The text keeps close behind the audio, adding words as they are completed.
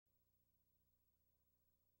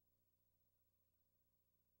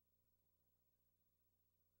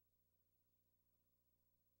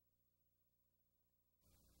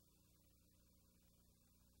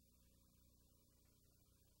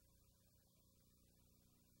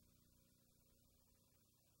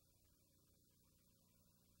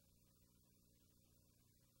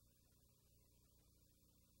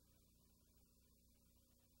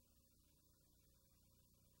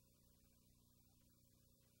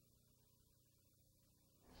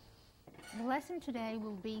The lesson today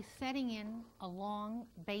will be setting in a long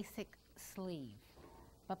basic sleeve.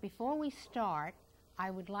 But before we start, I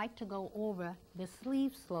would like to go over the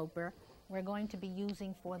sleeve sloper we're going to be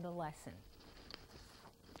using for the lesson.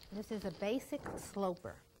 This is a basic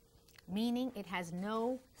sloper, meaning it has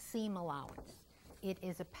no seam allowance. It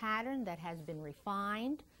is a pattern that has been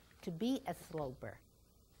refined to be a sloper.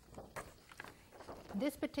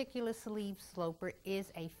 This particular sleeve sloper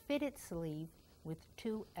is a fitted sleeve with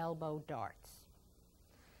 2 elbow darts.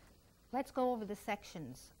 Let's go over the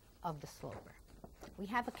sections of the sloper. We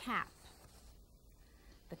have a cap.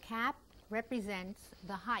 The cap represents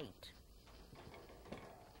the height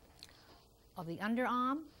of the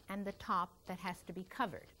underarm and the top that has to be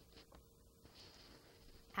covered.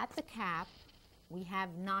 At the cap, we have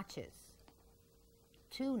notches.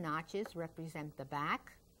 2 notches represent the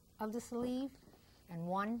back of the sleeve, and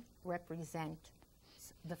 1 represents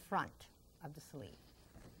the front of the sleeve.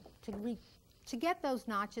 To get those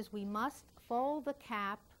notches, we must fold the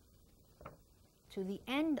cap to the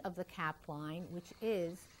end of the cap line, which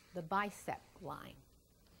is the bicep line.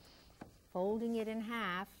 Folding it in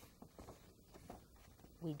half,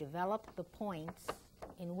 we develop the points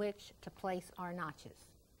in which to place our notches.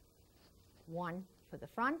 1 for the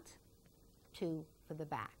front, 2 for the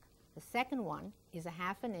back. The second one is a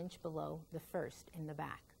 ½ inch below the first in the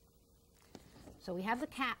back. So we have the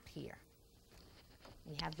cap here.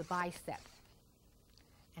 We have the bicep.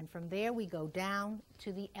 And from there we go down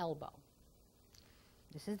to the elbow.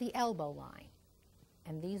 This is the elbow line.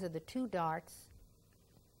 And these are the 2 darts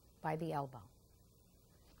by the elbow.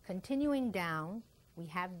 Continuing down, we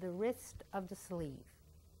have the wrist of the sleeve.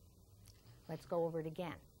 Let's go over it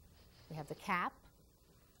again. We have the cap,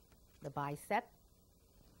 the bicep,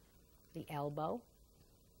 the elbow,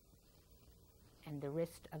 and the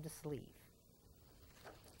wrist of the sleeve.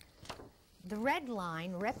 The red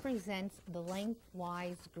line represents the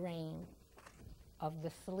lengthwise grain of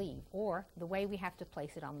the sleeve, or the way we have to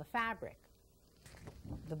place it on the fabric.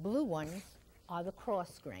 The blue ones are the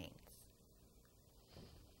cross grains.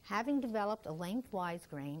 Having developed a lengthwise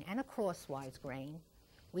grain and a crosswise grain,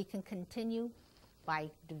 we can continue by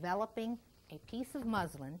developing a piece of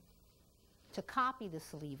muslin to copy the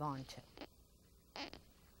sleeve onto.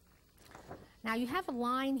 Now you have a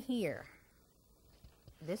line here.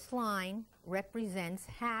 This line represents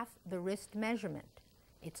half the wrist measurement.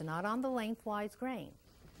 It's not on the lengthwise grain.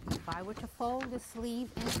 If I were to fold the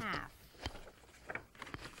sleeve in half,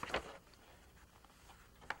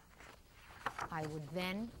 I would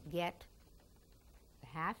then get the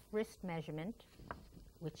half wrist measurement,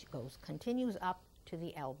 which continues up to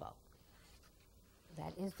the elbow.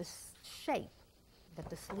 That is the shape that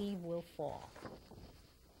the sleeve will fall.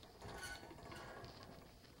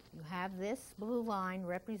 You have this blue line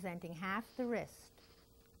representing half the wrist,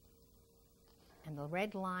 and the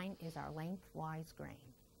red line is our lengthwise grain.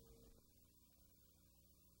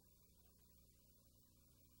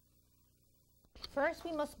 First,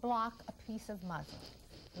 we must block a piece of muslin,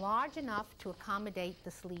 large enough to accommodate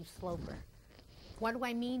the sleeve sloper. What do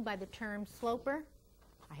I mean by the term sloper?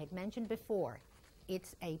 I had mentioned before,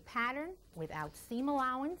 it's a pattern without seam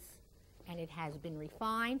allowance, and it has been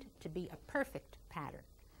refined to be a perfect pattern.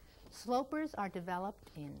 Slopers are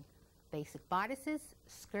developed in basic bodices,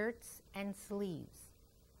 skirts, and sleeves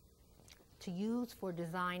to use for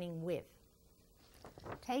designing with.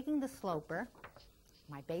 Taking the sloper,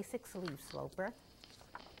 my basic sleeve sloper,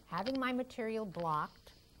 having my material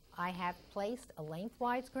blocked, I have placed a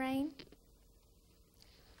lengthwise grain,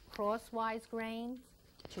 crosswise grains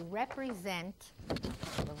to represent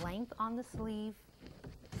the length on the sleeve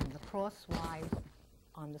and the crosswise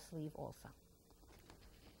on the sleeve also.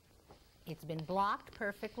 It's been blocked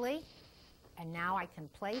perfectly, and now I can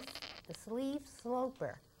place the sleeve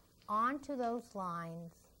sloper onto those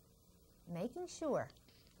lines, making sure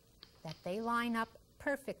that they line up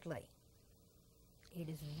perfectly. It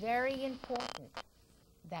is very important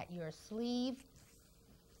that your sleeve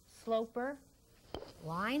sloper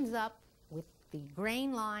lines up with the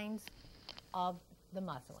grain lines of the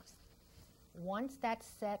muslin. Once that's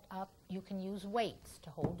set up, you can use weights to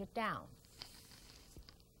hold it down.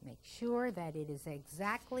 Make sure that it is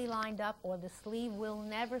exactly lined up, or the sleeve will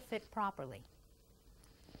never fit properly.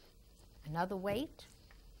 Another weight,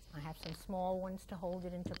 I have some small ones to hold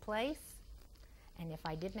it into place. And if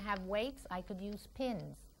I didn't have weights, I could use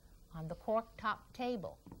pins on the cork top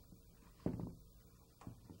table.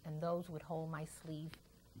 And those would hold my sleeve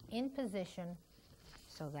in position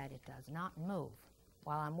so that it does not move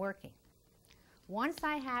while I'm working. Once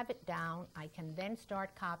I have it down, I can then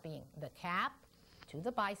start copying the cap to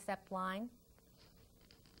the bicep line,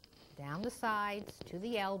 down the sides to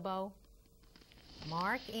the elbow,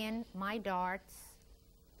 mark in my darts,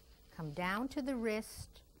 come down to the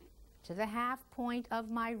wrist, to the half point of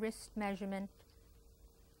my wrist measurement,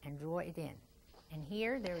 and draw it in. And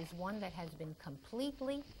here there is one that has been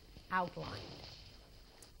completely outlined.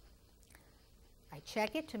 I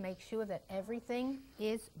check it to make sure that everything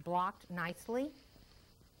is blocked nicely.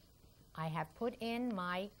 I have put in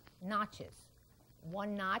my notches.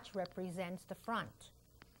 One notch represents the front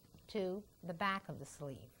to the back of the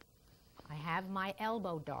sleeve. I have my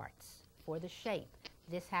elbow darts for the shape.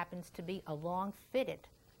 This happens to be a long fitted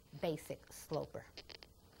basic sloper.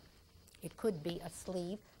 It could be a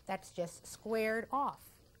sleeve that's just squared off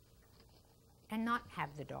and not have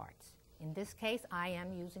the darts. In this case, I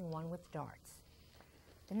am using one with darts.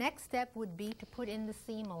 The next step would be to put in the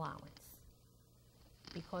seam allowance,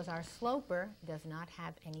 because our sloper does not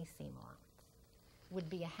have any seam allowance. It would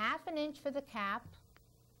be 1/2 inch for the cap,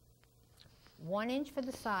 1 inch for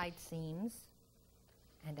the side seams,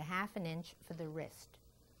 and 1/2 inch for the wrist.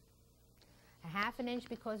 1/2 inch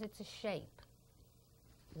because it's a shape,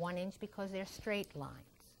 1 inch because they're straight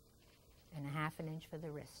lines, and 1/2 inch for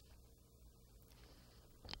the wrist.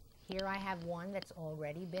 Here I have one that's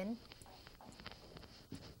already been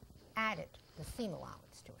added, the seam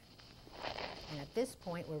allowance to it. And at this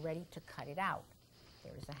point, we're ready to cut it out.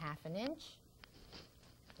 There is 1/2 inch,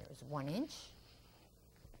 there is 1 inch,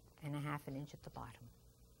 and 1/2 inch at the bottom.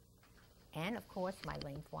 And of course, my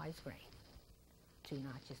lengthwise grain. 2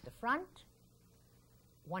 notches the front,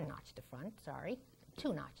 1 notch the front, sorry,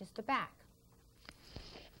 2 notches the back.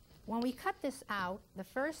 When we cut this out, the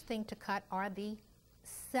first thing to cut are the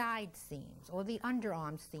side seams or the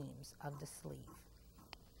underarm seams of the sleeve.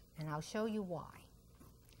 And I'll show you why.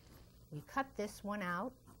 We cut this one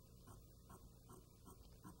out,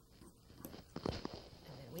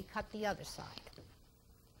 and then we cut the other side.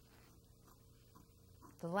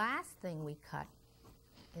 The last thing we cut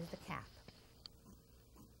is the cap.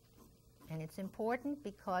 And it's important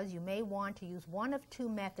because you may want to use one of 2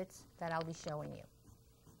 methods that I'll be showing you.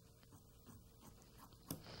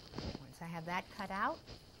 Once I have that cut out,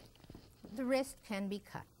 the wrist can be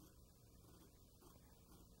cut.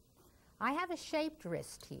 I have a shaped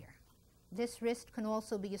wrist here. This wrist can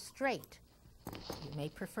also be a straight. You may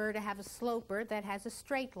prefer to have a sloper that has a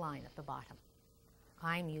straight line at the bottom.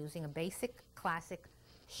 I'm using a basic, classic,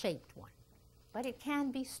 shaped one, but it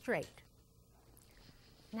can be straight.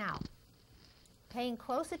 Now, paying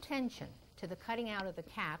close attention to the cutting out of the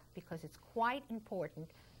cap, because it's quite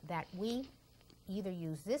important that we either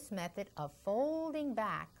use this method of folding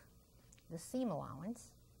back the seam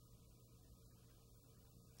allowance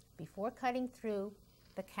before cutting through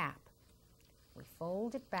the cap. We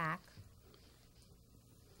fold it back,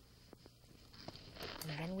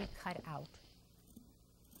 and then we cut out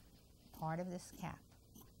part of this cap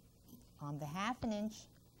on the 1/2 inch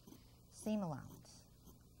seam allowance.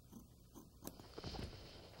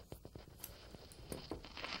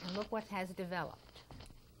 And look what has developed.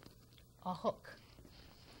 A hook.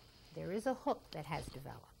 There is a hook that has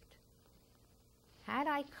developed. Had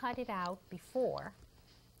I cut it out before,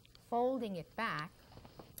 folding it back,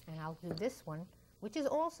 and I'll do this one, which is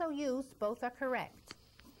also used, both are correct.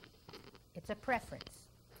 It's a preference.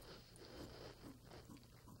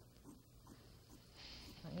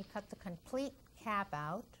 Let me cut the complete cap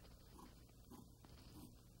out.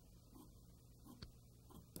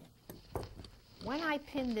 When I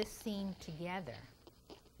pin this seam together,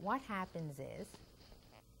 what happens is,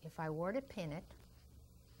 if I were to pin it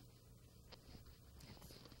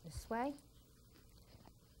this way,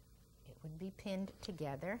 it would be pinned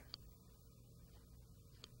together.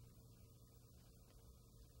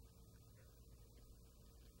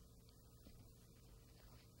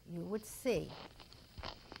 You would see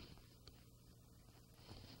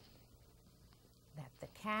that the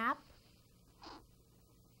cap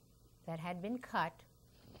that had been cut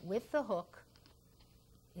with the hook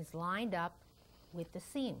is lined up with the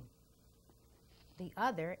seam. The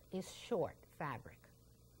other is short fabric.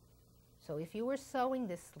 So if you were sewing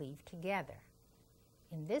this sleeve together,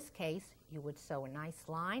 in this case, you would sew a nice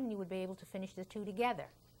line and you would be able to finish the 2 together.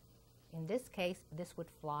 In this case, this would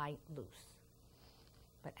fly loose.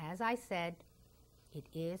 But as I said, it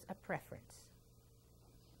is a preference.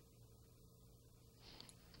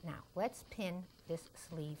 Now, let's pin this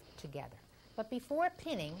sleeve together. But before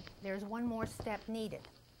pinning, there's one more step needed.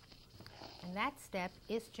 And that step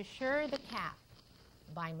is to shirr the cap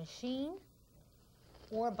by machine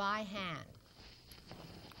or by hand.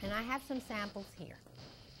 And I have some samples here.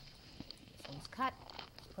 This one's cut,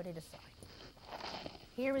 put it aside.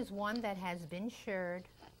 Here is one that has been shirred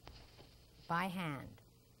by hand.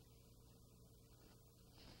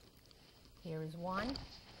 Here is one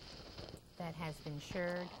that has been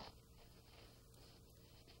shirred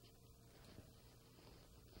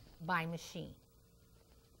by machine.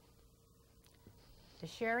 The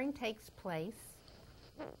shirring takes place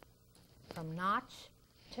from notch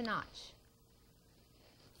to notch,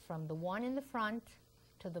 from the one in the front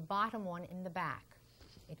to the bottom one in the back.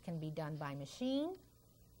 It can be done by machine,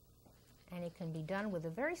 and it can be done with a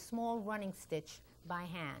very small running stitch by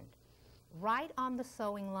hand, right on the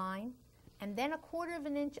sewing line, and then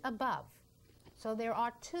 1/4 inch above. So there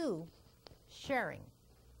are 2 shirring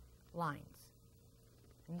lines.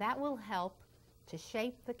 And that will help to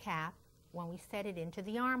shape the cap when we set it into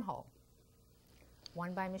the armhole.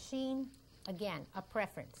 One by machine, again, a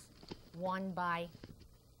preference. One by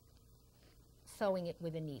sewing it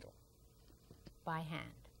with a needle, by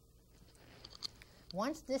hand.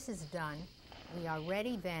 Once this is done, we are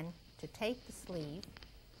ready then to take the sleeve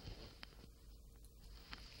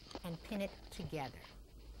and pin it together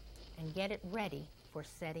and get it ready for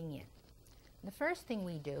setting in. The first thing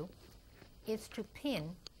we do is to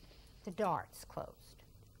pin the darts closed.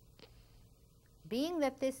 Being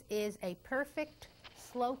that this is a perfect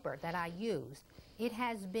sloper that I used, it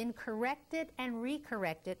has been corrected and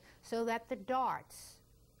recorrected so that the darts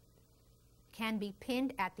can be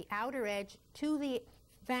pinned at the outer edge to the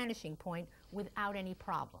vanishing point without any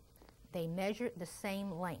problem. They measure the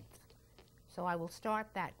same length. So I will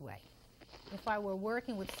start that way. If I were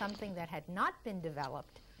working with something that had not been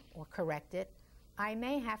developed or corrected, I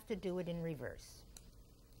may have to do it in reverse.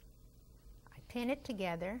 I pin it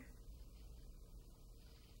together,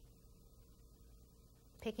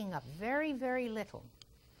 picking up very, very little.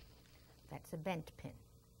 That's a bent pin.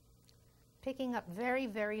 Picking up very,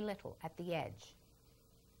 very little at the edge,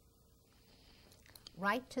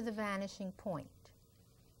 right to the vanishing point.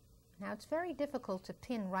 Now it's very difficult to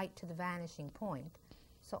pin right to the vanishing point,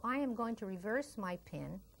 so I am going to reverse my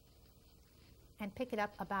pin and pick it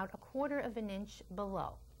up about 1/4 inch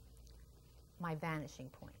below my vanishing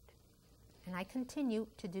point. And I continue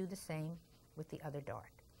to do the same with the other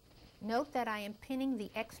dart. Note that I am pinning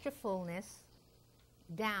the extra fullness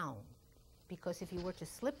down, because if you were to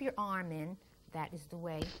slip your arm in, that is the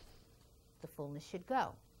way the fullness should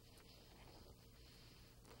go.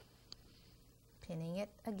 Pinning it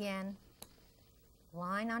again,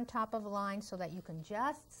 line on top of line so that you can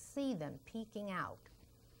just see them peeking out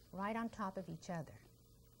right on top of each other.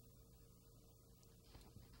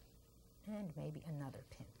 And maybe another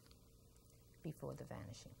pin before the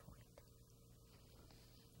vanishing point.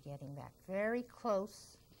 Getting that very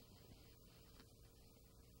close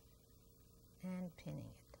and pinning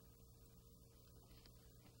it.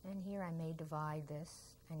 And here I may divide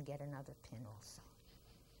this and get another pin also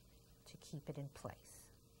to keep it in place.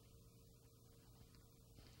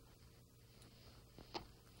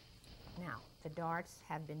 Now, the darts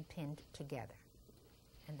have been pinned together,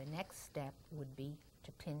 and the next step would be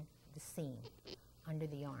to pin the seam under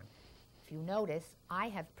the arm. If you notice, I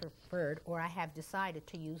have preferred, or I have decided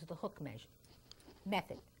to use the hook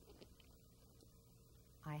method.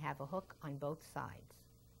 I have a hook on both sides.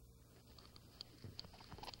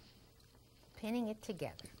 Pinning it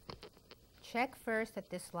together. Check first that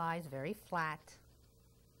this lies very flat,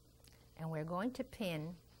 and we're going to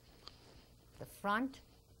pin the front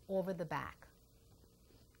over the back.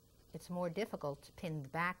 It's more difficult to pin the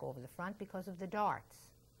back over the front because of the darts.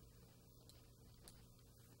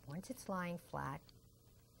 Once it's lying flat,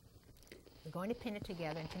 we're going to pin it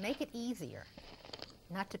together, and to make it easier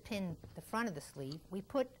not to pin the front of the sleeve, we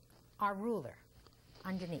put our ruler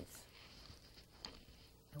underneath.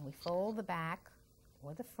 And we fold the back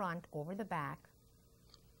or the front over the back,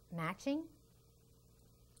 matching.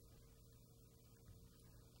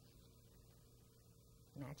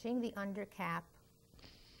 Matching the under cap,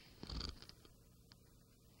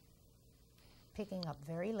 picking up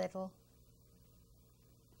very little,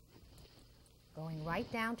 going right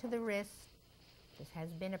down to the wrist. This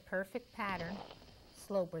has been a perfect pattern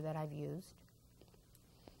sloper that I've used.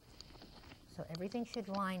 So everything should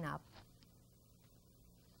line up.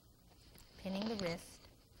 Pinning the wrist,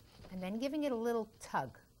 and then giving it a little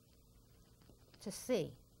tug to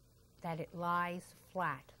see that it lies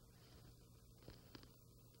flat.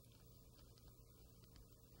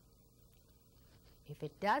 If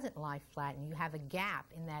it doesn't lie flat and you have a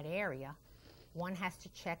gap in that area, one has to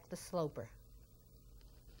check the sloper.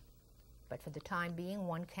 But for the time being,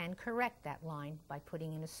 one can correct that line by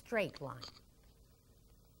putting in a straight line.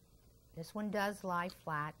 This one does lie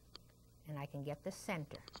flat, and I can get the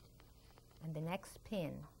center. And the next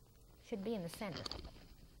pin should be in the center.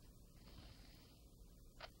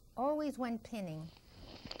 Always when pinning,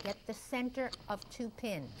 get the center of 2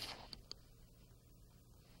 pins.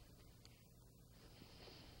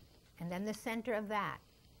 and then the center of that,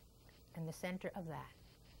 and the center of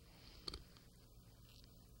that.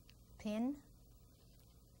 Pin,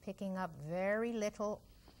 picking up very little,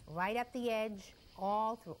 right at the edge,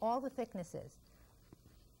 all through all the thicknesses.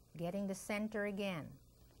 Getting the center again,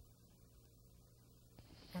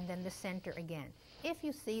 and then the center again. If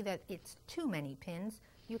you see that it's too many pins,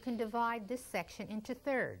 you can divide this section into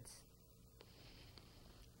thirds.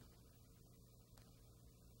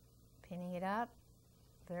 Pinning it up,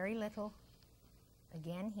 very little.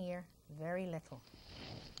 Again here, very little.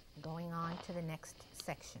 Going on to the next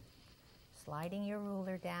section. Sliding your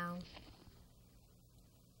ruler down.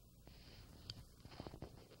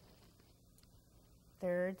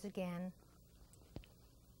 Thirds again.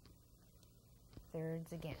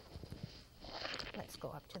 Thirds again. Let's go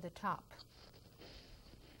up to the top.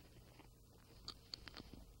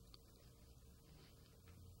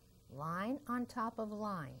 Line on top of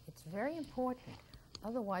line. It's very important.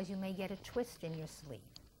 Otherwise, you may get a twist in your sleeve.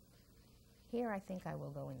 Here, I think I will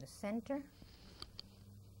go in the center,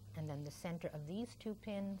 and then the center of these two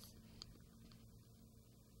pins,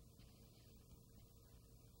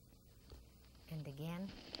 and again,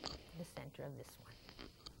 the center of this one.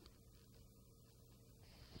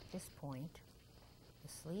 At this point, the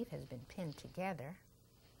sleeve has been pinned together.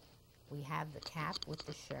 We have the cap with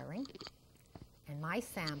the shirring, and my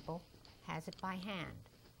sample has it by hand.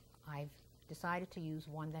 I've decided to use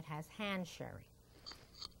one that has hand shirring.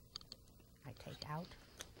 I take out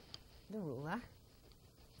the ruler.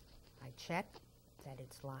 I check that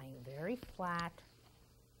it's lying very flat.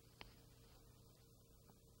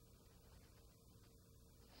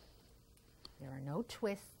 There are no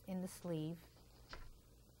twists in the sleeve.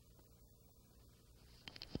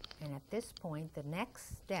 And at this point, the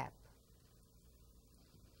next step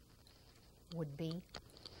would be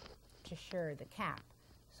to shirr the cap.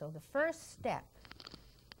 So the first step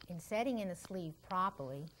in setting in a sleeve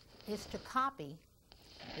properly is to copy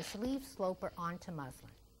the sleeve sloper onto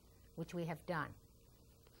muslin, which we have done.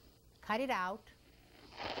 Cut it out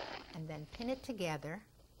and then pin it together,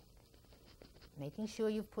 making sure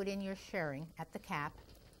you've put in your shirring at the cap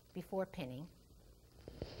before pinning.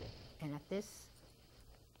 And at this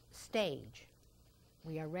stage,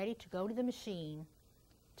 we are ready to go to the machine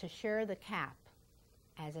to shirr the cap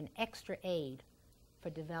as an extra aid for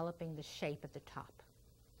developing the shape at the top.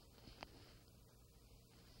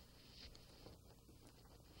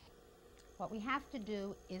 What we have to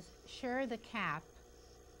do is shirr the cap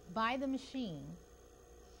by the machine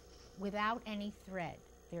without any thread.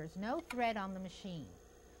 There's no thread on the machine.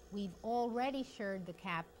 We've already shirred the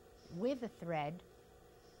cap with a thread.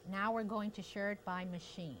 Now we're going to shirr it by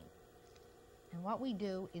machine. And what we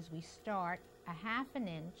do is we start a ½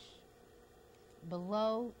 inch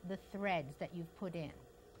below the threads that you've put in.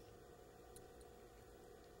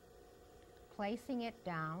 Placing it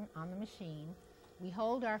down on the machine, we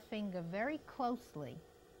hold our finger very closely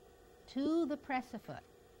to the press-a-foot,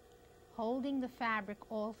 holding the fabric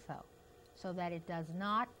also, so that it does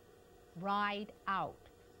not ride out.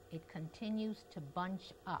 It continues to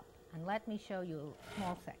bunch up. And let me show you a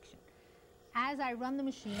small section. As I run the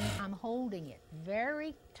machine, I'm holding it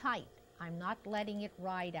very tight. I'm not letting it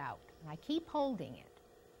ride out. And I keep holding it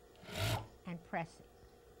and pressing.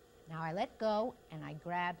 Now I let go and I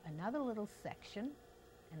grab another little section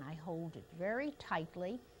and I hold it very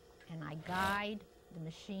tightly and I guide the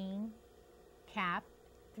machine cap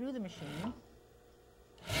through the machine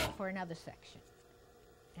for another section.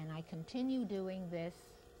 And I continue doing this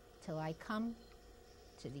till I come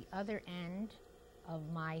to the other end of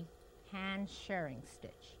my hand shirring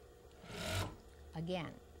stitch.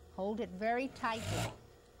 Again, hold it very tightly.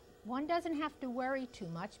 One doesn't have to worry too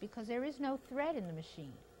much because there is no thread in the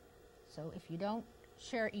machine. So if you don't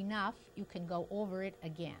shirr enough, you can go over it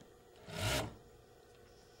again.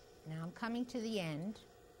 Now I'm coming to the end.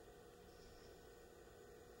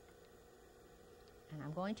 And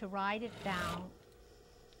I'm going to ride it down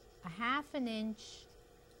a ½ inch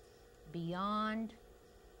beyond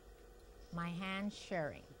my hand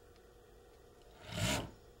shirring.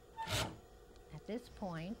 At this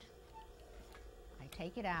point, I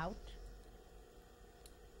take it out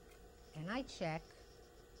and I check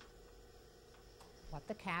what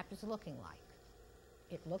the cap is looking like.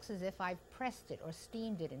 It looks as if I've pressed it or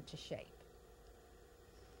steamed it into shape.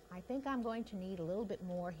 I think I'm going to need a little bit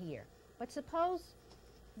more here. But suppose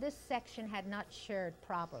this section had not shirred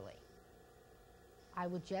properly. I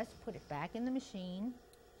would just put it back in the machine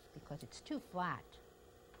because it's too flat,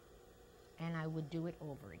 and I would do it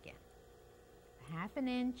over again. ½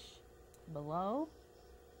 inch below,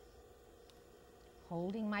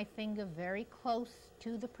 holding my finger very close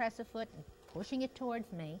to the press-a-foot and pushing it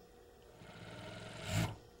towards me,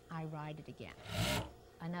 I ride it again.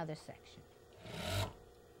 Another section.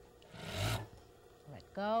 Let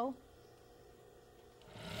go,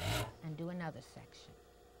 and do another section.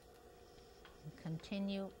 And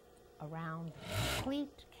continue around the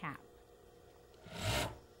complete cap.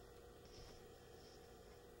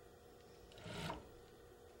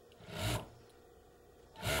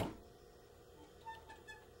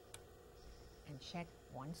 And check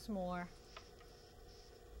once more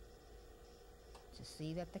to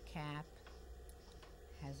see that the cap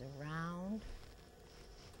has a round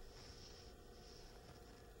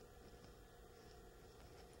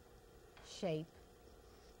shape,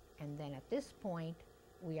 and then at this point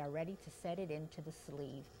we are ready to set it into the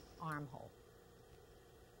sleeve armhole.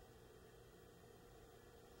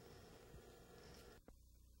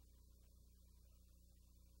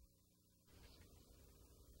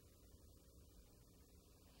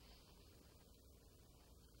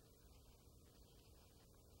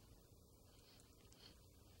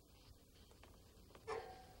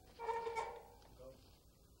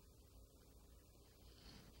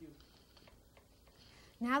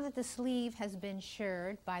 Now that the sleeve has been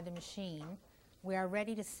shirred by the machine, we are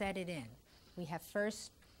ready to set it in. We have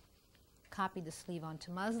first copied the sleeve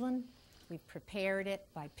onto muslin, we've prepared it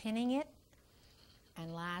by pinning it,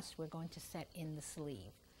 and last we're going to set in the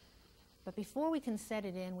sleeve. But before we can set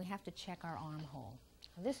it in, we have to check our armhole.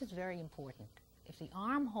 Now, this is very important. If the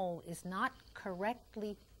armhole is not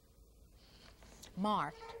correctly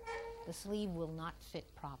marked, the sleeve will not fit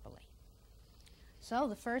properly. So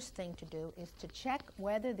the first thing to do is to check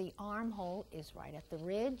whether the armhole is right at the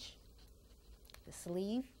ridge. The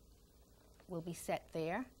sleeve will be set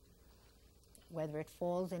there, whether it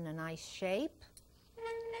falls in a nice shape.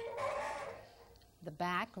 The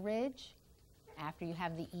back ridge, after you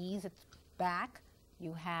have the ease at the back,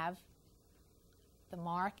 you have the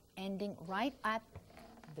mark ending right at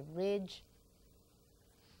the ridge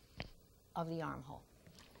of the armhole.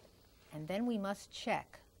 And then we must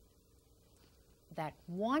check that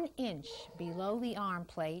 1 inch below the arm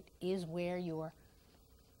plate is where your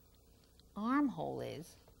armhole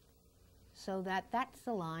is, so that that's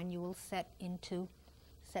the line you will set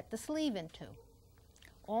the sleeve into.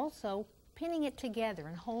 Also, pinning it together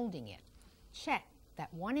and holding it, check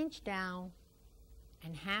that 1 inch down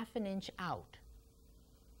and 1/2 inch out.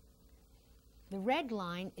 The red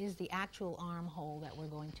line is the actual armhole that we're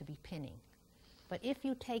going to be pinning. But if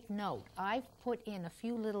you take note, I've put in a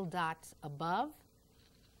few little dots above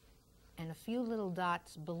and a few little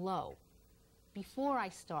dots below before I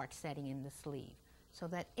start setting in the sleeve, so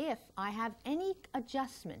that if I have any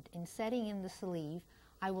adjustment in setting in the sleeve,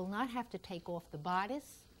 I will not have to take off the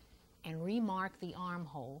bodice and remark the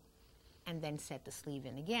armhole and then set the sleeve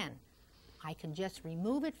in again. I can just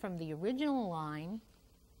remove it from the original line,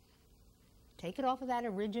 take it off of that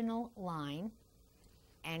original line,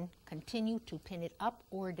 and continue to pin it up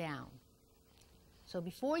or down. So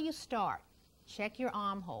before you start, check your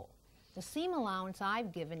armhole. The seam allowance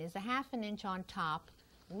I've given is a 1/2 inch on top,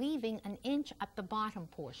 leaving 1 inch at the bottom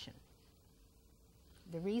portion.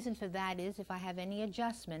 The reason for that is if I have any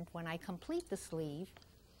adjustment when I complete the sleeve,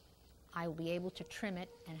 I will be able to trim it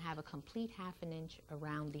and have a complete 1/2 inch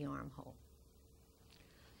around the armhole.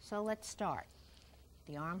 So let's start.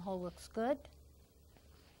 The armhole looks good.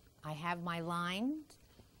 I have my lines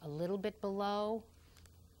a little bit below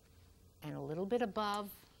and a little bit above,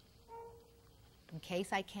 in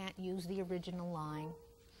case I can't use the original line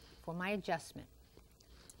for my adjustment.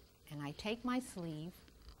 And I take my sleeve,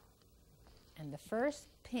 and the first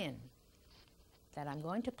pin that I'm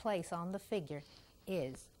going to place on the figure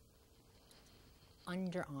is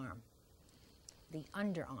underarm, the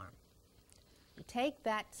underarm. We take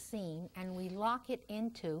that seam and we lock it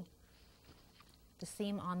into the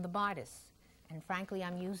seam on the bodice. And frankly,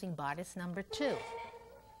 I'm using bodice number 2.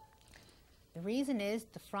 The reason is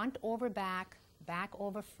the front over back, back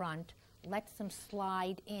over front, lets them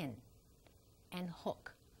slide in and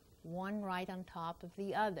hook, one right on top of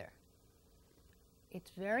the other.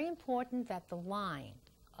 It's very important that the line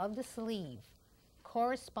of the sleeve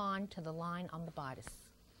correspond to the line on the bodice.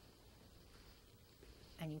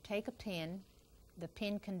 And you take a pin. The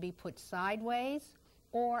pin can be put sideways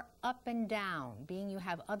or up and down, being you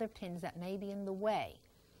have other pins that may be in the way.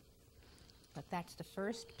 But that's the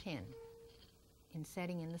first pin in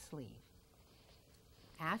setting in the sleeve.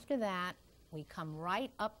 After that, we come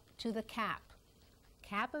right up to the cap.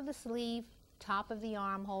 Cap of the sleeve, top of the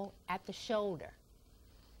armhole, at the shoulder.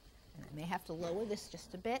 And I may have to lower this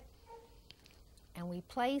just a bit. And we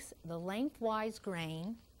place the lengthwise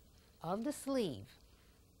grain of the sleeve,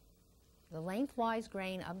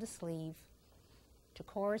 to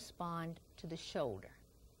correspond to the shoulder.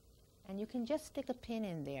 And you can just stick a pin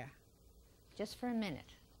in there, just for a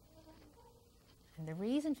minute. And the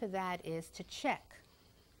reason for that is to check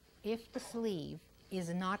if the sleeve is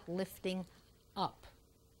not lifting up.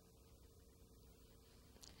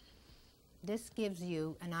 This gives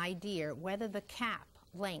you an idea whether the cap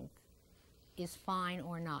length is fine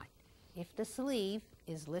or not. If the sleeve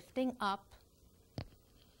is lifting up,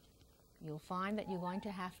 you'll find that you're going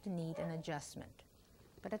to have to need an adjustment.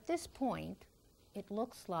 But at this point, it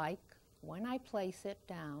looks like, when I place it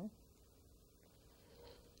down,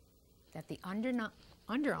 that the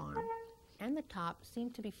underarm and the top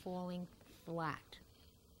seem to be falling flat.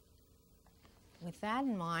 With that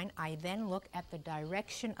in mind, I then look at the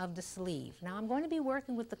direction of the sleeve. Now I'm going to be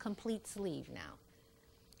working with the complete sleeve now.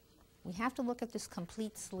 We have to look at this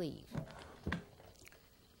complete sleeve.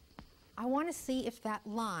 I want to see if that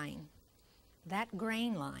line, that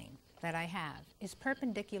grain line that I have, is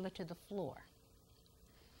perpendicular to the floor.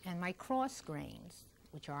 And my cross grains,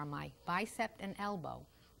 which are my bicep and elbow,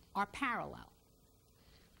 are parallel.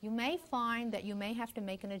 You may find that you may have to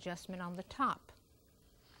make an adjustment on the top.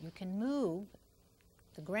 You can move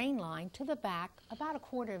the grain line to the back about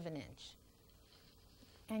 1/4 of an inch.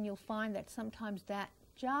 And you'll find that sometimes that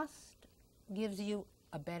just gives you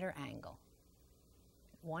a better angle.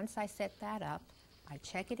 Once I set that up, I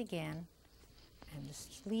check it again, and the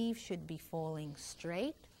sleeve should be falling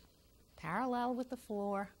straight, parallel with the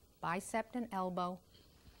floor, bicep and elbow,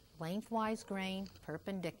 lengthwise grain,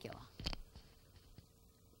 perpendicular.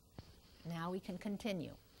 Now we can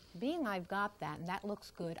continue. Being I've got that and that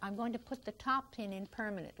looks good, I'm going to put the top pin in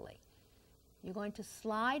permanently. You're going to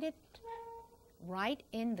slide it right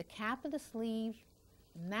in the cap of the sleeve,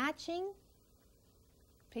 matching,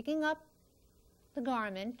 picking up the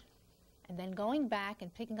garment, and then going back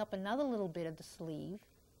and picking up another little bit of the sleeve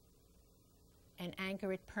and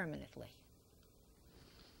anchor it permanently.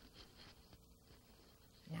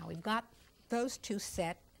 Now we've got those two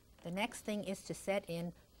set. The next thing is to set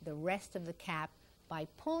in the rest of the cap by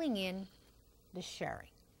pulling in the shirring.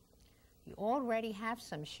 You already have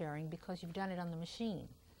some shirring because you've done it on the machine.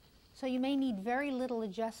 So you may need very little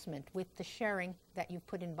adjustment with the shirring that you've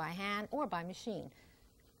put in by hand or by machine.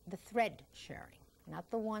 The thread shirring, not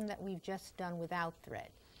the one that we've just done without thread.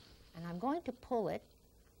 And I'm going to pull it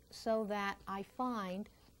so that I find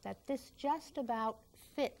that this just about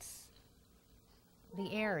fits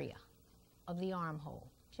the area of the armhole.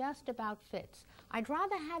 Just about fits. I'd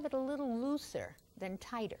rather have it a little looser than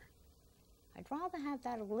tighter. I'd rather have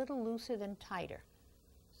that a little looser than tighter.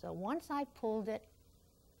 So once I've pulled it,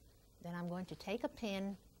 then I'm going to take a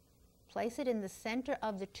pin, place it in the center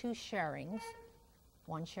of the two shirrings.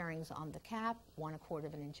 One shirring's on the cap, 1/4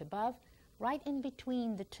 of an inch above, right in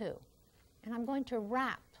between the two. And I'm going to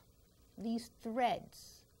wrap these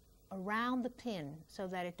threads around the pin so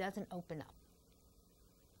that it doesn't open up.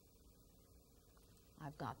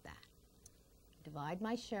 I've got that. Divide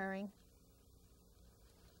my shirring,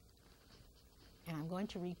 and I'm going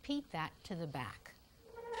to repeat that to the back.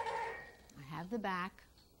 I have the back.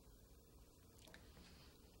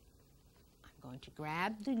 I'm going to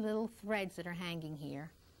grab the little threads that are hanging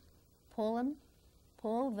here, pull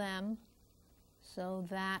them so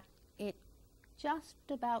that it just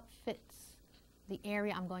about fits the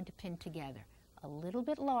area I'm going to pin together. A little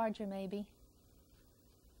bit larger maybe,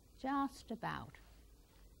 just about.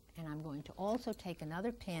 And I'm going to also take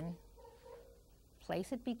another pin,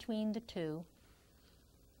 place it between the two,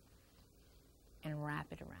 and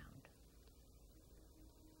wrap it around.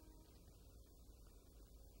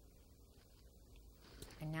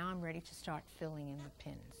 And now I'm ready to start filling in the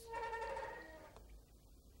pins.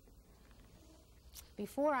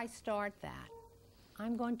 Before I start that,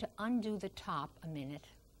 I'm going to undo the top a minute.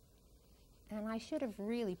 And I should have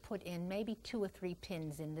really put in maybe 2 or 3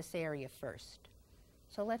 pins in this area first.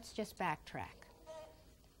 So let's just backtrack.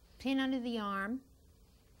 Pin under the arm.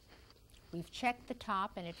 We've checked the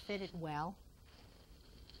top and it fitted well.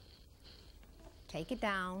 Take it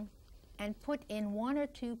down and put in 1 or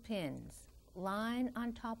 2 pins, line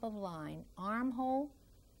on top of line, armhole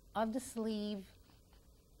of the sleeve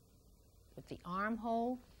with the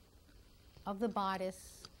armhole of the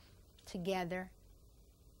bodice together,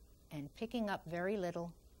 and picking up very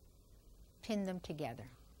little, pin them together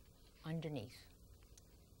underneath.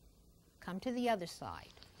 Come to the other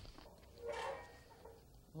side.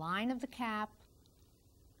 Line of the cap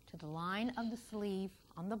to the line of the sleeve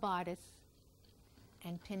on the bodice,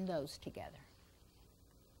 and pin those together.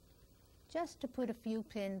 Just to put a few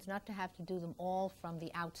pins, not to have to do them all from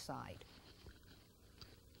the outside.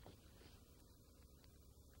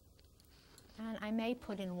 And I may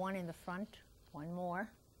put in 1 in the front, 1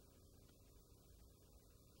 more.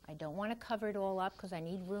 I don't want to cover it all up because I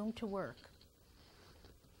need room to work.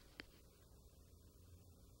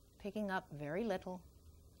 Picking up very little.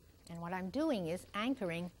 And what I'm doing is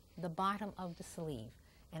anchoring the bottom of the sleeve.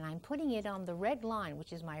 And I'm putting it on the red line,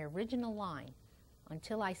 which is my original line,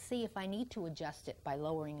 until I see if I need to adjust it by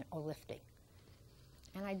lowering it or lifting.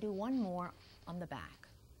 And I do one more on the back.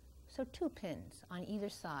 So 2 pins on either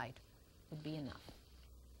side would be enough.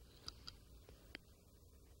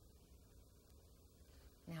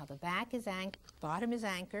 Now the back is bottom is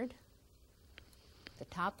anchored. The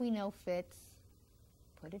top we know fits.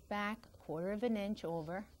 Put it back 1/4 of an inch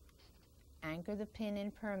over. Anchor the pin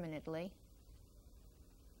in permanently.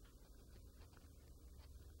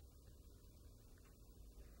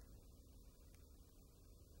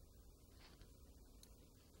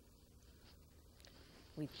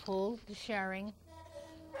 We pull the shirring.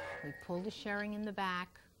 We pull the shirring in the back.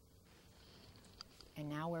 And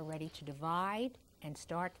now we're ready to divide and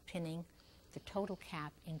start pinning the total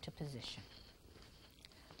cap into position.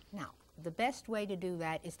 Now, the best way to do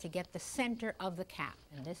that is to get the center of the cap.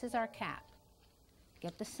 And this is our cap.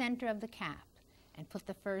 Get the center of the cap and put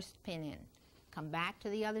the first pin in. Come back to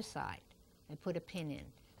the other side and put a pin in.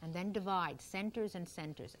 And then divide centers and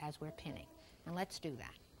centers as we're pinning. And let's do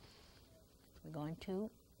that. We're going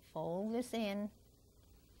to fold this in.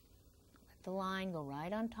 Let the line go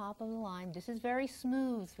right on top of the line. This is very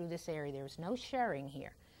smooth through this area. There's no shirring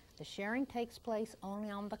here. The shirring takes place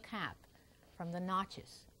only on the cap from the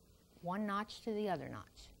notches. One notch to the other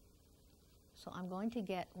notch. So I'm going to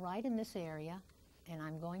get right in this area and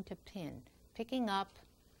I'm going to pin, picking up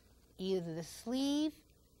either the sleeve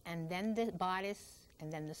and then the bodice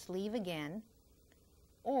and then the sleeve again,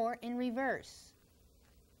 or in reverse.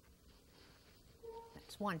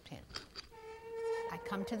 That's 1 pin. I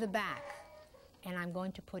come to the back and I'm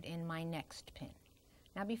going to put in my next pin.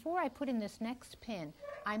 Now before I put in this next pin,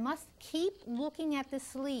 I must keep looking at the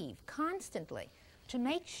sleeve constantly to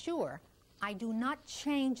make sure I do not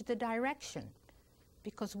change the direction,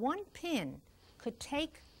 because 1 pin could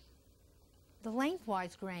take the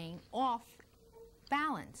lengthwise grain off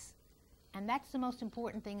balance, and that's the most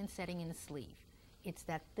important thing in setting in a sleeve. It's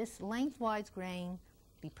that this lengthwise grain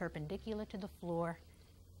be perpendicular to the floor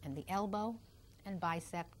and the elbow and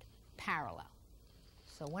bicep parallel.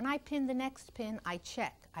 So when I pin the next pin, I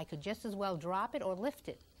check. I could just as well drop it or lift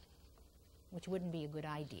it, which wouldn't be a good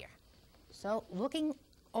idea. So looking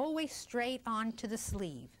always straight onto the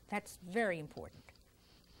sleeve, that's very important.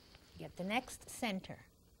 Get the next center,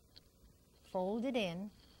 fold it in,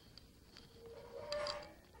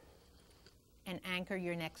 and anchor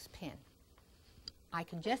your next pin. I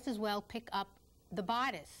could just as well pick up the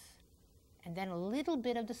bodice and then a little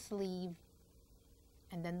bit of the sleeve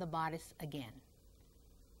and then the bodice again.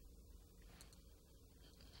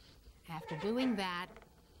 After doing that,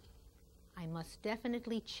 I must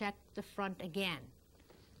definitely check the front again,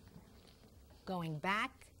 going back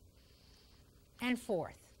and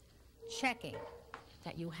forth, checking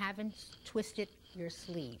that you haven't twisted your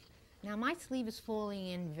sleeve. Now my sleeve is falling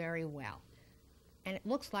in very well, and it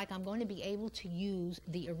looks like I'm going to be able to use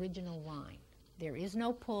the original line. There is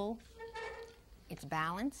no pull, it's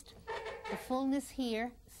balanced. The fullness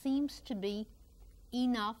here seems to be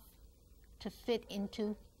enough to fit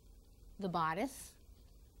into the bodice.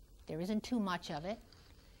 There isn't too much of it.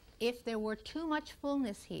 If there were too much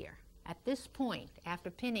fullness here, at this point, after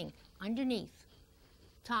pinning underneath,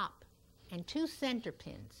 top, and 2 center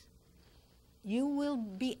pins, you will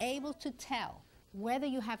be able to tell whether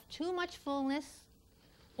you have too much fullness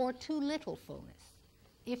or too little fullness.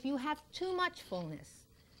 If you have too much fullness,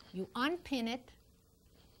 you unpin it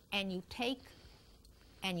and you take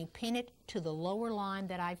and you pin it to the lower line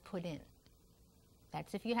that I've put in.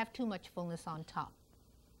 That's if you have too much fullness on top.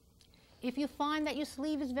 If you find that your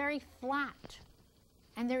sleeve is very flat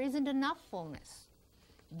and there isn't enough fullness,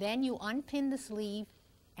 then you unpin the sleeve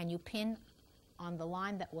and you pin on the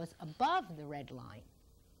line that was above the red line.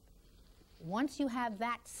 Once you have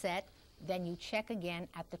that set, then you check again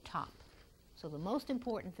at the top. So the most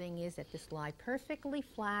important thing is that this lie perfectly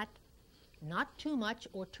flat, not too much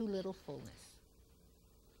or too little fullness.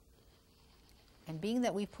 And being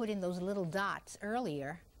that we put in those little dots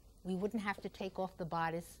earlier, we wouldn't have to take off the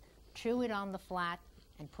bodice, true it on the flat,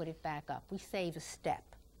 and put it back up. We save a step.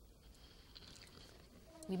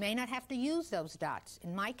 We may not have to use those dots.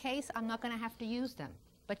 In my case, I'm not going to have to use them.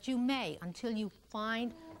 But you may until you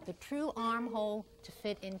find the true armhole to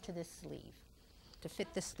fit into this sleeve, to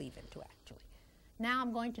fit the sleeve into actually. Now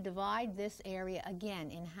I'm going to divide this area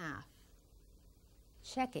again in half,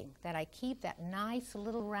 checking that I keep that nice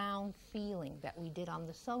little round feeling that we did on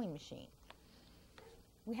the sewing machine.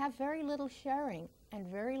 we have very little shirring and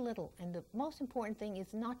very little, and the most important thing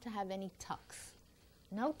is not to have any tucks.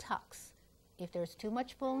 No tucks. If there's too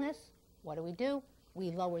much fullness, what do?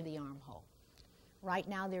 We lower the armhole. Right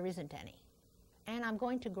now there isn't any. And I'm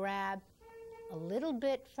going to grab a little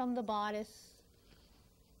bit from the bodice,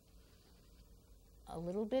 a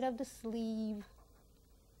little bit of the sleeve,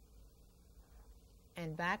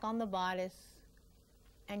 and back on the bodice,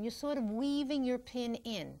 and you're sort of weaving your pin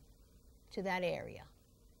in to that area.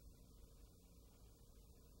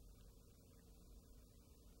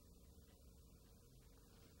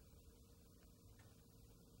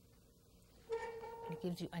 It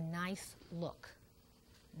gives you a nice look.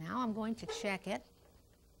 Now I'm going to check it.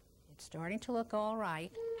 It's starting to look all right.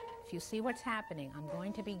 If you see what's happening, I'm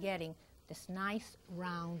going to be getting this nice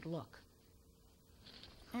round look.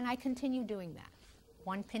 And I continue doing that.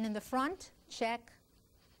 One pin in the front, check.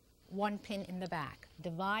 One pin in the back.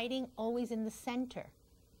 Dividing always in the center.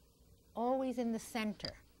 Always in the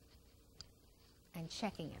center. And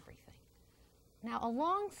checking everything. Now a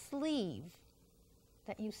long sleeve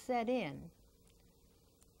that you set in,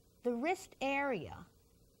 the wrist area,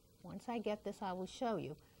 once I get this I will show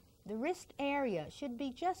you, the wrist area should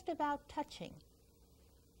be just about touching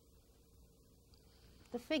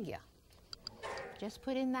the figure. Just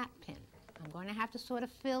put in that pin. I'm going to have to sort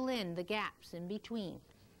of fill in the gaps in between.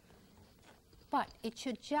 But it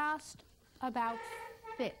should just about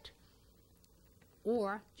fit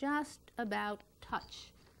or just about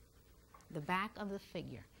touch the back of the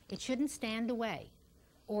figure. It shouldn't stand away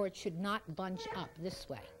or it should not bunch up this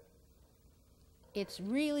way. It's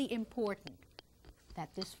really important that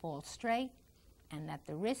this falls straight and that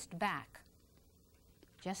the wrist back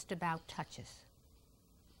just about touches.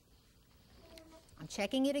 I'm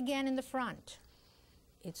checking it again in the front.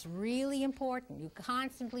 It's really important. You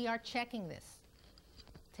constantly are checking this.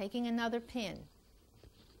 Taking another pin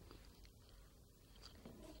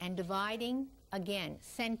and dividing, again,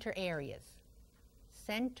 center areas.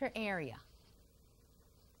 Center area.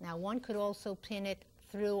 Now one could also pin it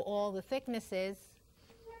through all the thicknesses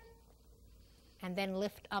and then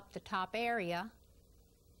lift up the top area.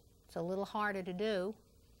 It's a little harder to do.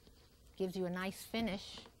 Gives you a nice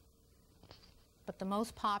finish. But the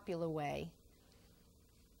most popular way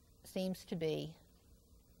seems to be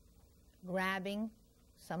grabbing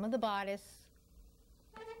some of the bodice,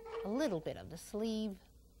 a little bit of the sleeve,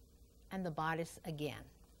 and the bodice again.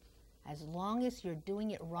 As long as you're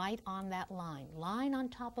doing it right on that line, line on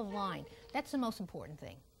top of line, that's the most important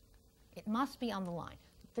thing. It must be on the line.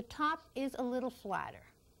 The top is a little flatter,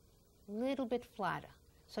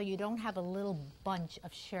 so you don't have a little bunch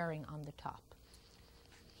of shirring on the top.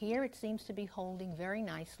 Here it seems to be holding very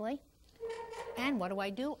nicely. And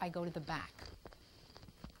what do? I go to the back.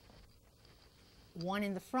 One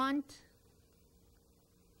in the front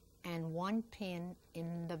and one pin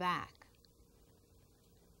in the back.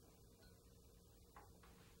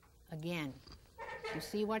 Again, you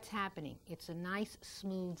see what's happening. It's a nice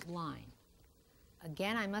smooth line.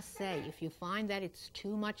 Again, I must say, if you find that it's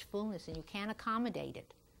too much fullness and you can't accommodate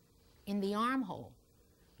it in the armhole,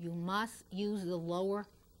 you must use the lower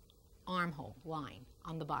armhole line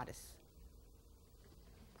on the bodice.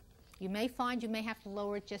 You may find you may have to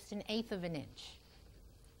lower it just 1/8 of an inch.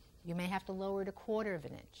 You may have to lower it 1/4 of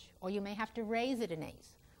an inch, or you may have to raise it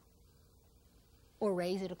 1/8, or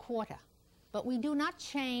raise it 1/4. But we do not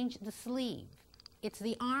change the sleeve. It's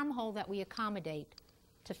the armhole that we accommodate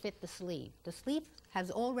to fit the sleeve. The sleeve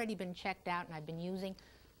has already been checked out, and I've been using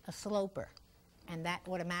a sloper, and that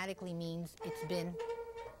automatically means it's been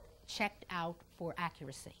checked out for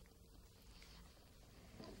accuracy.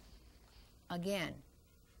 Again,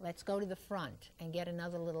 let's go to the front and get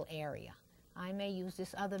another little area. I may use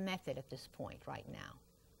this other method at this point right now.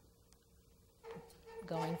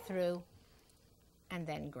 Going through and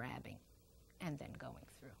then grabbing and then going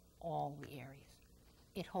through all the areas.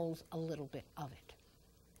 It holds a little bit of it,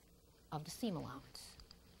 of the seam allowance.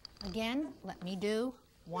 Again, let me do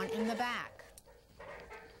one in the back.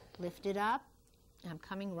 Lift it up. I'm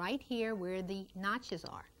coming right here where the notches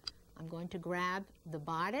are. I'm going to grab the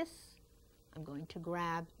bodice. I'm going to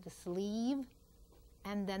grab the sleeve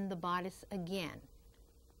and then the bodice again.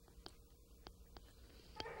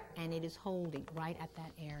 And it is holding right at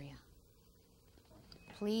that area.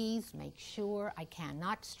 Please make sure, I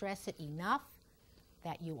cannot stress it enough,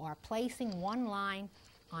 that you are placing one line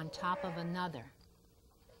on top of another.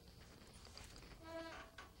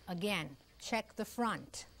 Again, check the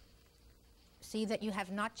front. See that you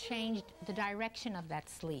have not changed the direction of that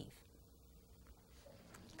sleeve.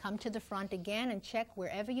 Come to the front again and check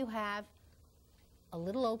wherever you have a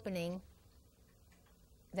little opening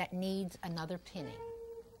that needs another pinning.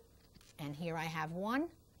 And here I have one.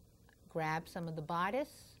 Grab some of the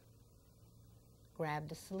bodice, grab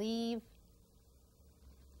the sleeve,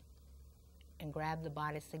 and grab the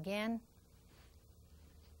bodice again,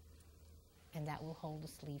 and that will hold the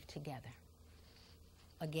sleeve together.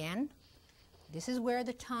 Again, this is where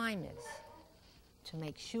the time is, to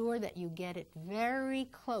make sure that you get it very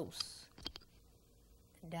close.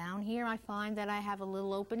 Down here I find that I have a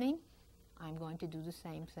little opening. I'm going to do the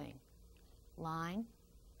same thing. Line,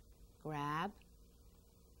 grab,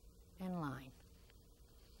 and line.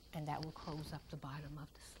 And that will close up the bottom of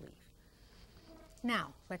the sleeve.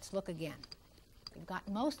 Now, let's look again. We've got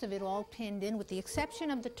most of it all pinned in with the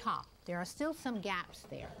exception of the top. There are still some gaps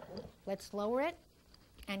there. Let's lower it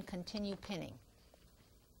and continue pinning.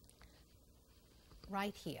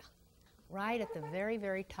 Right here, right at the very,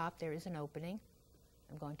 very top, there is an opening.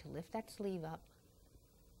 I'm going to lift that sleeve up,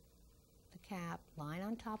 the cap, line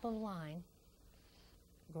on top of line,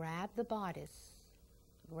 grab the bodice,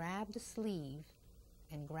 grab the sleeve,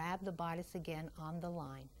 and grab the bodice again on the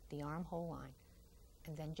line, the armhole line,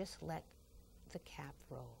 and then just let the cap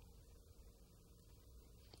roll.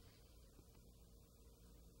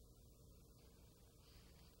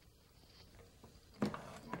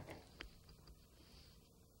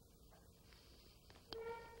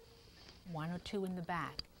 One or two in the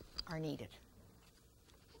back are needed.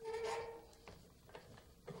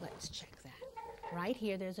 Let's check that. Right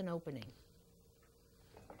here, there's an opening.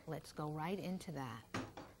 Let's go right into that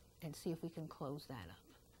and see if we can close that up.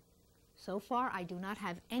 So far, I do not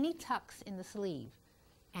have any tucks in the sleeve,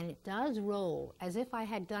 and it does roll as if I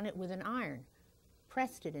had done it with an iron,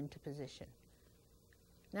 pressed it into position.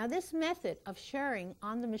 Now, this method of shirring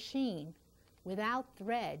on the machine without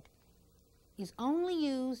thread is only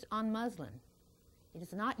used on muslin. It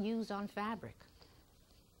is not used on fabric.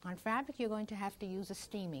 On fabric, you're going to have to use a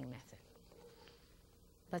steaming method.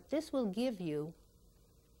 But this will give you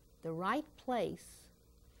the right place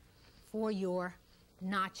for your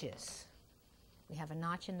notches. We have a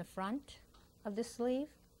notch in the front of the sleeve,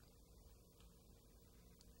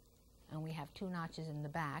 and we have two notches in the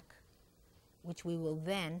back, which we will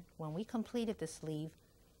then, when we completed the sleeve,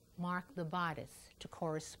 mark the bodice to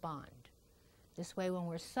correspond. This way, when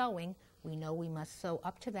we're sewing, we know we must sew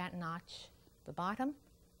up to that notch, the bottom,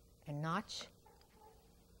 and notch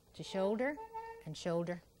to shoulder, and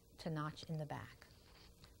shoulder to notch in the back.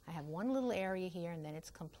 I have one little area here, and then it's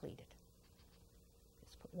completed.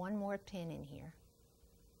 Let's put one more pin in here.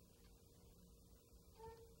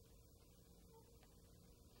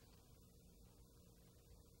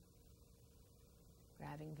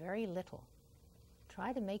 Grabbing very little.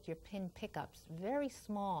 Try to make your pin pickups very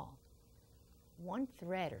small, one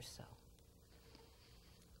thread or so.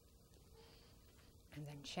 And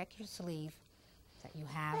then check your sleeve that you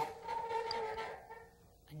have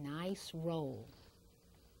a nice roll.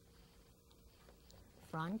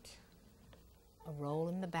 Front, a roll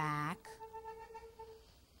in the back.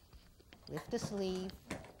 Lift the sleeve.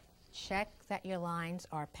 Check that your lines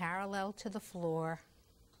are parallel to the floor.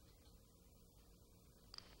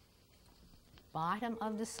 Bottom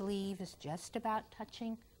of the sleeve is just about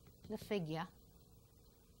touching the figure.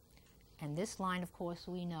 And this line, of course,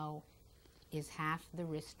 we know is half the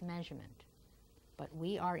wrist measurement. But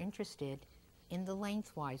we are interested in the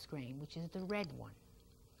lengthwise grain, which is the red one,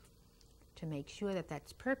 to make sure that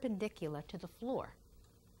that's perpendicular to the floor.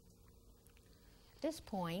 At this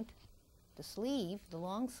point, the sleeve, the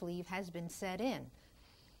long sleeve, has been set in.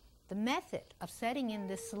 The method of setting in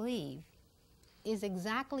this sleeve is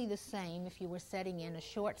exactly the same if you were setting in a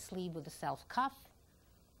short sleeve with a self-cuff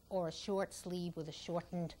or a short sleeve with a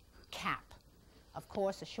shortened cap. Of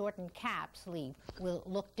course, a shortened cap sleeve will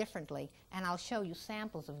look differently, and I'll show you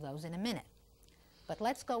samples of those in a minute. But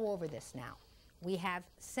let's go over this now. We have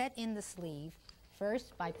set in the sleeve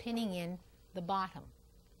first by pinning in the bottom,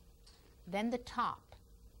 then the top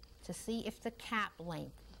to see if the cap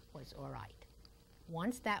length was all right.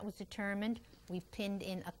 Once that was determined, we've pinned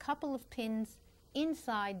in a couple of pins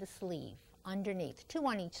inside the sleeve, underneath, 2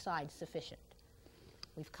 on each side sufficient.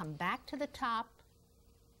 We've come back to the top,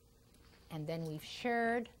 and then we've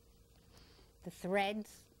shirred the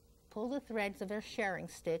threads, pull the threads of our shirring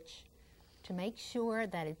stitch to make sure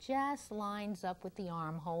that it just lines up with the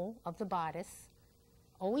armhole of the bodice,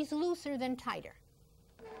 always looser than tighter.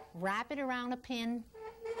 Wrap it around a pin,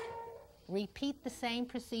 repeat the same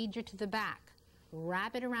procedure to the back.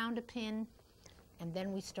 Wrap it around a pin, and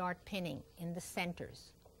then we start pinning in the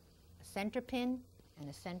centers. A center pin and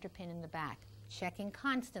a center pin in the back, checking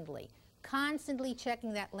constantly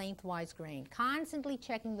checking that lengthwise grain, constantly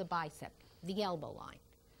checking the bicep, the elbow line,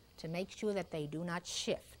 to make sure that they do not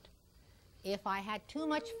shift. If I had too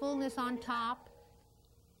much fullness on top,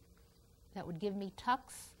 that would give me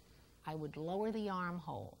tucks, I would lower the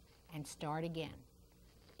armhole and start again.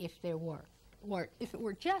 If it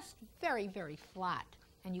were just very, very flat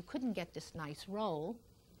and you couldn't get this nice roll,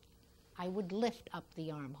 I would lift up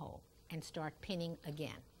the armhole and start pinning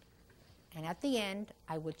again. And at the end,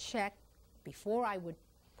 I would check, before I would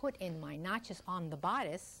put in my notches on the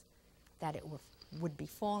bodice, that it would be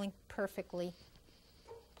falling perfectly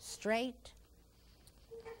straight,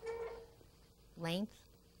 length,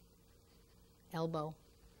 elbow,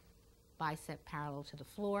 bicep parallel to the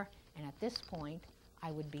floor, and at this point,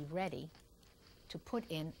 I would be ready to put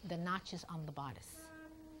in the notches on the bodice.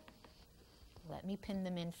 Let me pin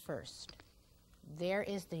them in first. There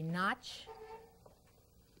is the notch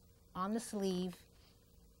on the sleeve,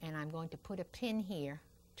 and I'm going to put a pin here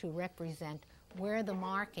to represent where the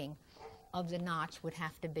marking of the notch would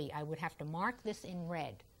have to be. I would have to mark this in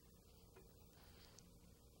red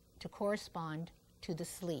to correspond to the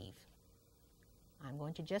sleeve. I'm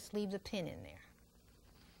going to just leave the pin in there.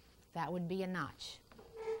 That would be a notch.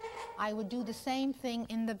 I would do the same thing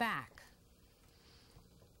in the back.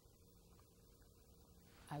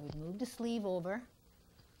 I would move the sleeve over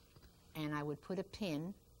and I would put a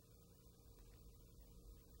pin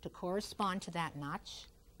to correspond to that notch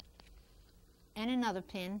and another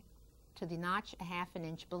pin to the notch a half an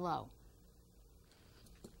inch below.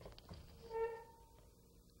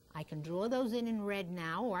 I can draw those in red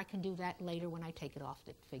now, or I can do that later when I take it off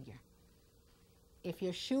the figure. If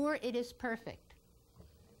you're sure it is perfect,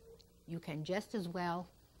 you can just as well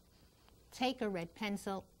take a red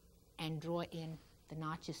pencil and draw in the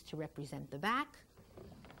notches to represent the back,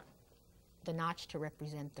 the notch to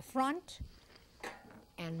represent the front,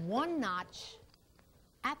 and one notch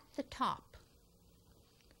at the top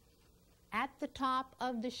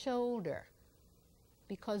of the shoulder,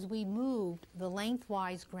 because we moved the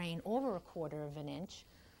lengthwise grain over 1/4 inch,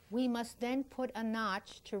 we must then put a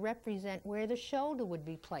notch to represent where the shoulder would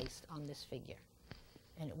be placed on this figure,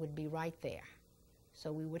 and it would be right there.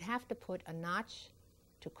 So we would have to put a notch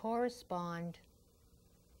to correspond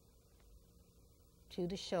to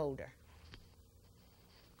the shoulder.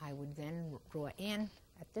 I would then draw in,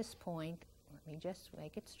 at this point, let me just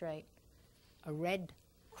make it straight, a red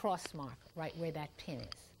cross mark right where that pin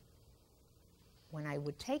is. When I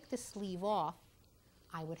would take the sleeve off,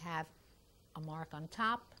 I would have a mark on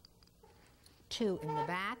top, 2 in the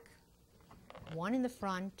back, 1 in the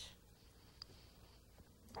front,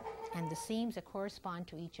 and the seams that correspond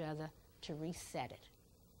to each other to reset it.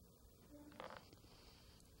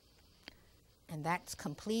 And that's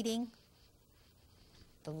completing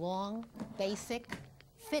the long, basic,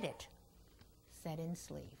 fitted, set-in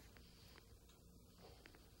sleeve.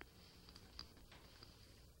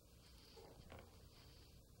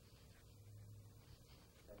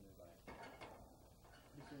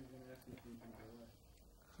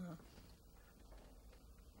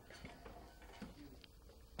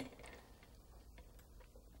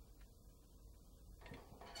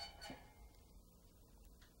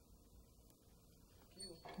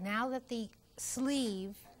 Now that the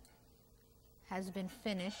sleeve has been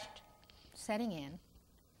finished setting in,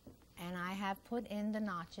 and I have put in the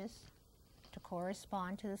notches to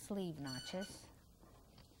correspond to the sleeve notches,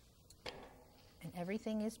 and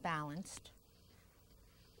everything is balanced,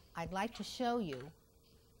 I'd like to show you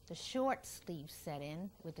the short sleeve set in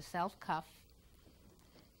with the self cuff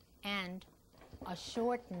and a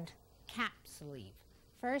shortened cap sleeve.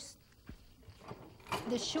 First,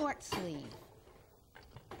 the short sleeve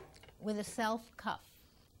with a self cuff.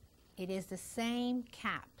 It is the same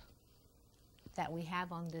cap that we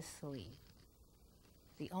have on this sleeve.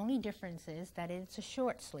 The only difference is that it's a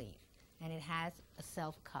short sleeve and it has a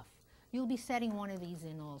self cuff. You'll be setting one of these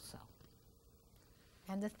in also.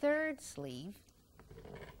 And the third sleeve,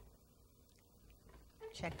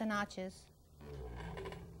 check the notches,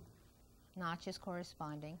 notches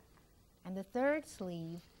corresponding. And the third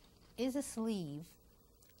sleeve is a sleeve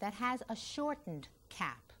that has a shortened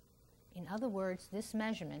cap. In other words, this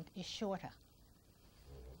measurement is shorter.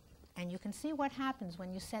 And you can see what happens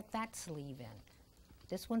when you set that sleeve in.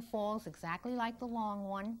 This one falls exactly like the long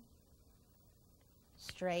one,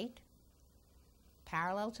 straight,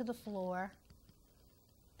 parallel to the floor,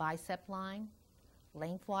 bicep line,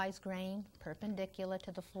 lengthwise grain, perpendicular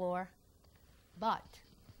to the floor. But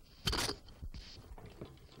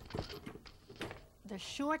the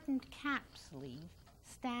shortened cap sleeve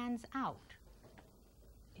stands out.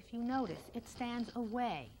 If you notice, it stands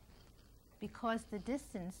away because the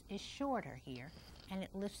distance is shorter here and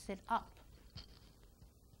it lifts it up.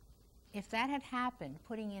 If that had happened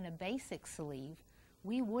putting in a basic sleeve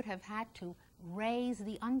we would have had to raise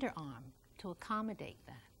the underarm to accommodate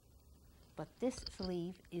that. But this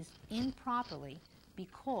sleeve is in properly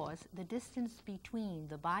because the distance between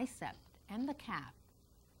the bicep and the cap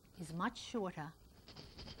is much shorter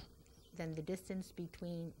than the distance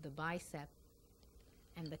between the bicep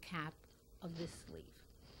and the cap of this sleeve.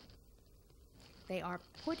 They are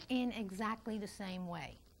put in exactly the same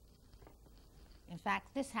way. In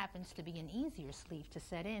fact, this happens to be an easier sleeve to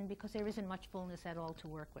set in because there isn't much fullness at all to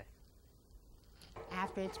work with.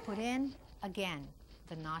 After it's put in, again,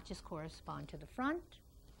 the notches correspond to the front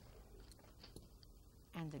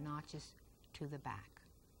and the notches to the back.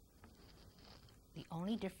 The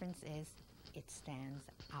only difference is it stands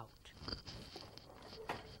out.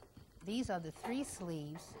 These are the 3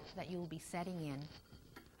 sleeves that you will be setting in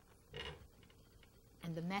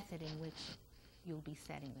and the method in which you'll be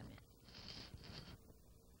setting them in.